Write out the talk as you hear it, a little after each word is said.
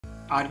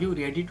Are you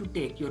ready to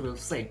take your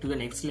website to the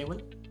next level?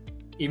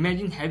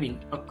 Imagine having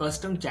a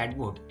custom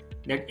chatbot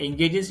that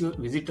engages your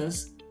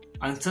visitors,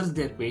 answers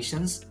their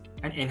questions,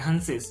 and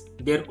enhances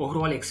their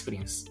overall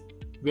experience.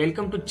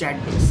 Welcome to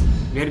Chatbase,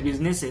 where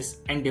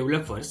businesses and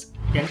developers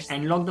can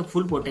unlock the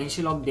full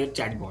potential of their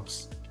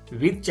chatbots.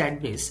 With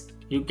Chatbase,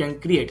 you can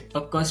create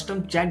a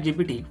custom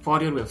ChatGPT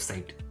for your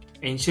website,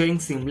 ensuring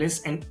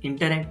seamless and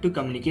interactive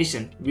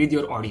communication with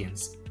your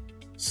audience.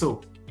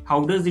 So,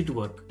 how does it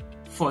work?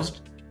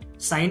 First,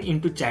 sign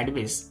into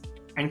Chatbase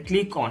and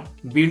click on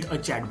Build a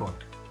Chatbot.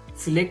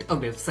 Select a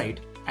website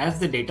as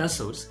the data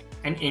source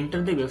and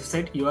enter the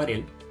website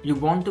URL you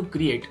want to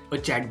create a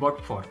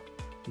chatbot for.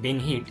 Then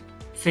hit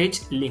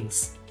Fetch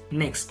Links.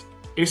 Next,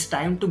 it's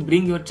time to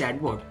bring your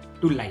chatbot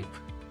to life.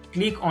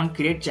 Click on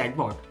Create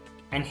Chatbot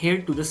and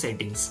head to the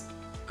settings.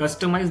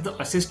 Customize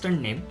the assistant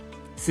name,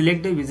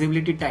 select the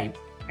visibility type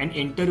and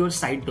enter your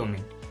site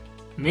domain.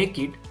 Make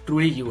it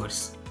truly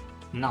yours.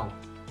 Now,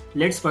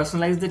 let's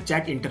personalize the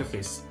chat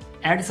interface.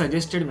 Add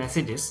suggested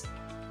messages,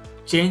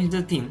 change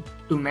the theme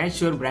to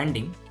match your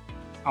branding,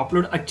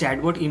 upload a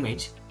chatbot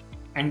image,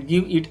 and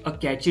give it a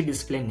catchy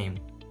display name.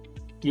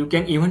 You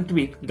can even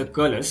tweak the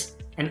colors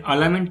and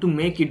alignment to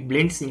make it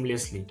blend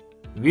seamlessly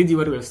with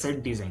your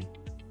website design.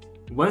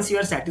 Once you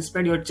are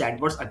satisfied with your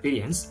chatbot's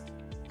appearance,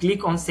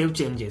 click on Save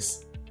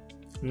Changes.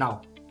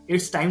 Now,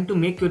 it's time to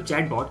make your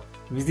chatbot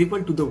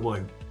visible to the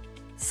world.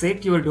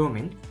 Set your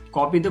domain,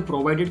 copy the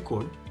provided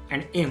code,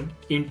 and aim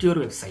into your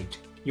website.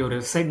 Your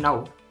website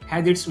now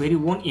has its very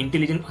own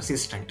intelligent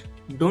assistant.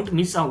 Don't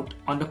miss out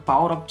on the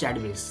power of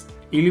Chatbase.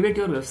 Elevate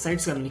your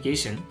website's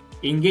communication,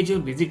 engage your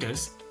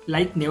visitors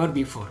like never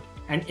before,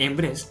 and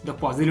embrace the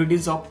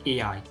possibilities of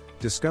AI.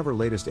 Discover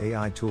latest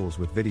AI tools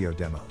with video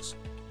demos.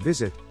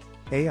 Visit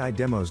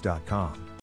AIdemos.com.